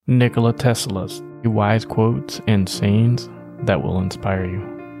Nikola Tesla's wise quotes and sayings that will inspire you.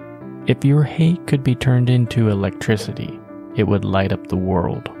 If your hate could be turned into electricity, it would light up the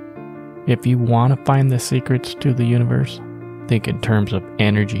world. If you want to find the secrets to the universe, think in terms of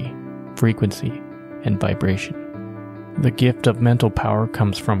energy, frequency, and vibration. The gift of mental power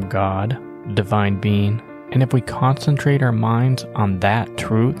comes from God, divine being, and if we concentrate our minds on that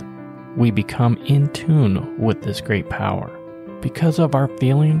truth, we become in tune with this great power. Because of our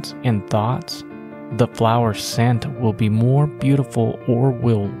feelings and thoughts, the flower's scent will be more beautiful or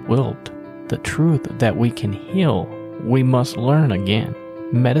will wilt. The truth that we can heal, we must learn again.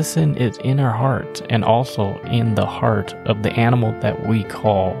 Medicine is in our hearts and also in the heart of the animal that we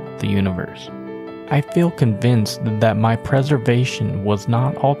call the universe. I feel convinced that my preservation was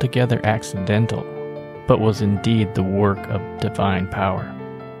not altogether accidental, but was indeed the work of divine power.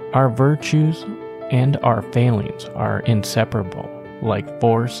 Our virtues and our failings are inseparable, like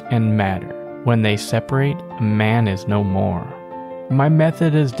force and matter. When they separate, man is no more. My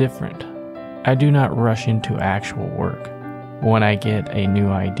method is different. I do not rush into actual work. When I get a new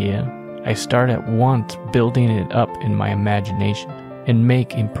idea, I start at once building it up in my imagination and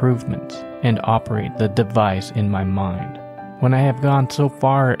make improvements and operate the device in my mind. When I have gone so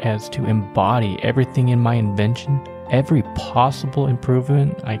far as to embody everything in my invention, every possible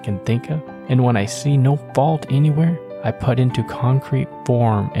improvement I can think of, and when I see no fault anywhere, I put into concrete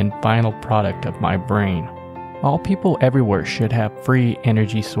form and final product of my brain. All people everywhere should have free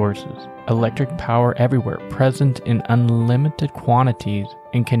energy sources, electric power everywhere present in unlimited quantities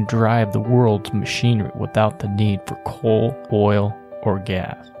and can drive the world's machinery without the need for coal, oil, or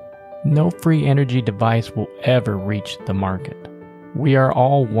gas. No free energy device will ever reach the market. We are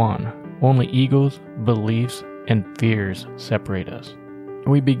all one. Only egos, beliefs, and fears separate us.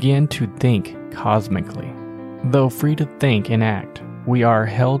 We begin to think cosmically. Though free to think and act, we are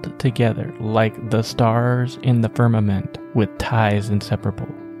held together like the stars in the firmament with ties inseparable.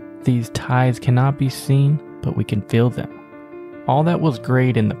 These ties cannot be seen, but we can feel them. All that was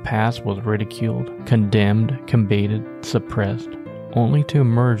great in the past was ridiculed, condemned, combated, suppressed, only to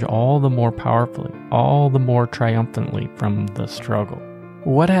emerge all the more powerfully, all the more triumphantly from the struggle.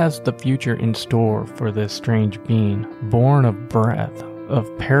 What has the future in store for this strange being, born of breath,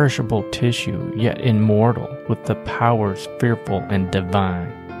 of perishable tissue, yet immortal, with the powers fearful and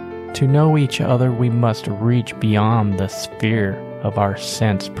divine? To know each other, we must reach beyond the sphere of our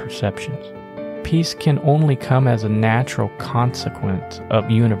sense perceptions. Peace can only come as a natural consequence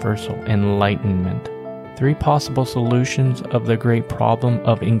of universal enlightenment. 3 possible solutions of the great problem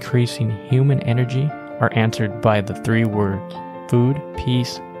of increasing human energy are answered by the 3 words: food,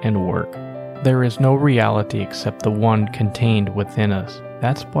 peace, and work. There is no reality except the one contained within us.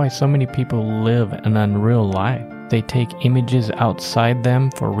 That's why so many people live an unreal life. They take images outside them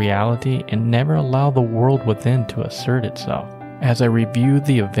for reality and never allow the world within to assert itself. As I review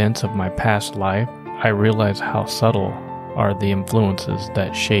the events of my past life, I realize how subtle are the influences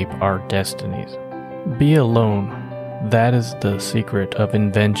that shape our destinies. Be alone. That is the secret of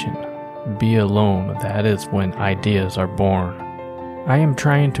invention. Be alone. That is when ideas are born. I am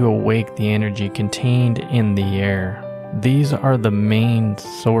trying to awake the energy contained in the air. These are the main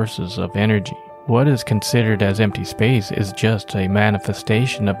sources of energy. What is considered as empty space is just a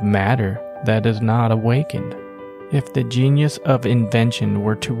manifestation of matter that is not awakened. If the genius of invention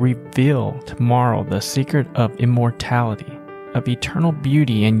were to reveal tomorrow the secret of immortality, of eternal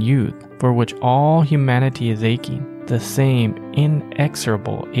beauty and youth, for which all humanity is aching, the same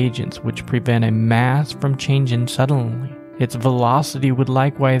inexorable agents which prevent a mass from changing suddenly, its velocity would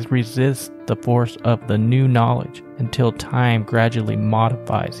likewise resist the force of the new knowledge until time gradually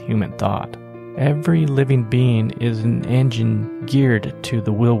modifies human thought. Every living being is an engine geared to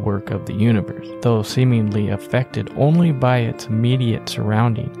the will work of the universe, though seemingly affected only by its immediate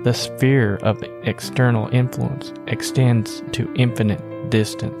surrounding. The sphere of external influence extends to infinite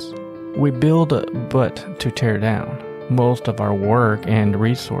distance. We build but to tear down. Most of our work and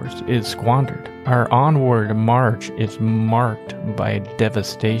resource is squandered. Our onward march is marked by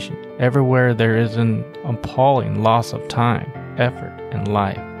devastation. Everywhere there is an appalling loss of time, effort, and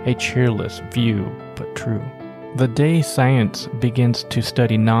life. A cheerless view, but true. The day science begins to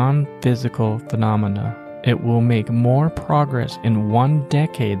study non-physical phenomena, it will make more progress in 1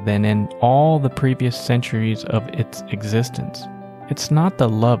 decade than in all the previous centuries of its existence. It's not the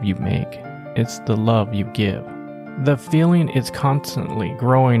love you make, it's the love you give. The feeling is constantly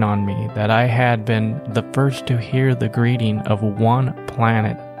growing on me that I had been the first to hear the greeting of one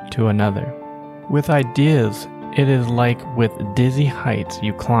planet to another. With ideas, it is like with dizzy heights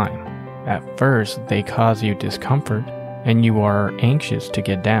you climb. At first, they cause you discomfort, and you are anxious to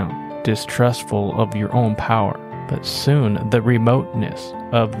get down, distrustful of your own power. But soon the remoteness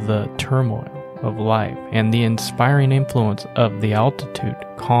of the turmoil of life and the inspiring influence of the altitude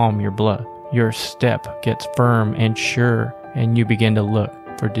calm your blood. Your step gets firm and sure, and you begin to look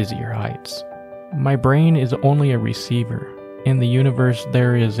for dizzier heights. My brain is only a receiver. In the universe,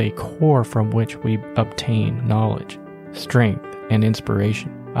 there is a core from which we obtain knowledge, strength, and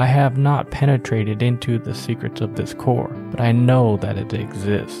inspiration. I have not penetrated into the secrets of this core, but I know that it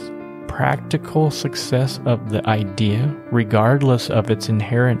exists. Practical success of the idea, regardless of its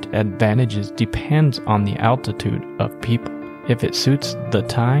inherent advantages, depends on the altitude of people. If it suits the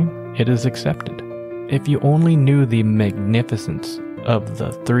time, it is accepted. If you only knew the magnificence of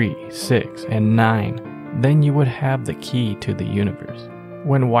the 3, 6, and 9, then you would have the key to the universe.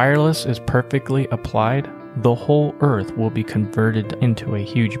 When wireless is perfectly applied, the whole earth will be converted into a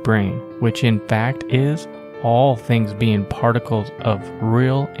huge brain, which in fact is all things being particles of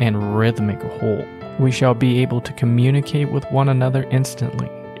real and rhythmic whole. We shall be able to communicate with one another instantly,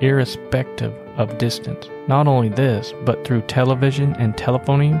 irrespective of distance. Not only this, but through television and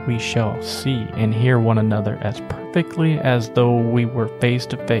telephony we shall see and hear one another as perfectly as though we were face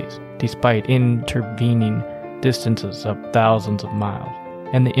to face, despite intervening distances of thousands of miles.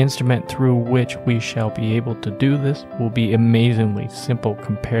 And the instrument through which we shall be able to do this will be amazingly simple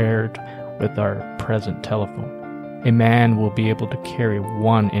compared with our present telephone. A man will be able to carry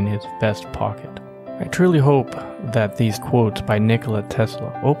one in his vest pocket. I truly hope that these quotes by Nikola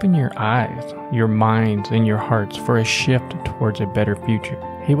Tesla open your eyes, your minds, and your hearts for a shift towards a better future.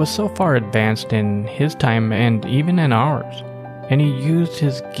 He was so far advanced in his time and even in ours, and he used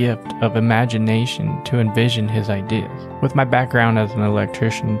his gift of imagination to envision his ideas. With my background as an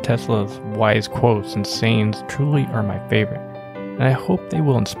electrician, Tesla's wise quotes and sayings truly are my favorite, and I hope they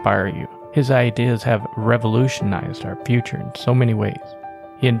will inspire you. His ideas have revolutionized our future in so many ways.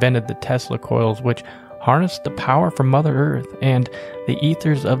 He invented the Tesla Coils, which harnessed the power from Mother Earth, and the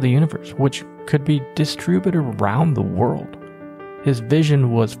ethers of the universe, which could be distributed around the world. His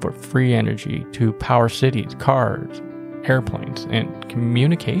vision was for free energy to power cities, cars, airplanes, and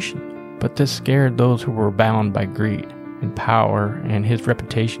communication. But this scared those who were bound by greed and power, and his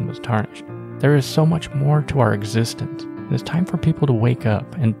reputation was tarnished. There is so much more to our existence. It's time for people to wake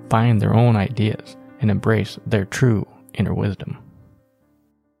up and find their own ideas and embrace their true inner wisdom.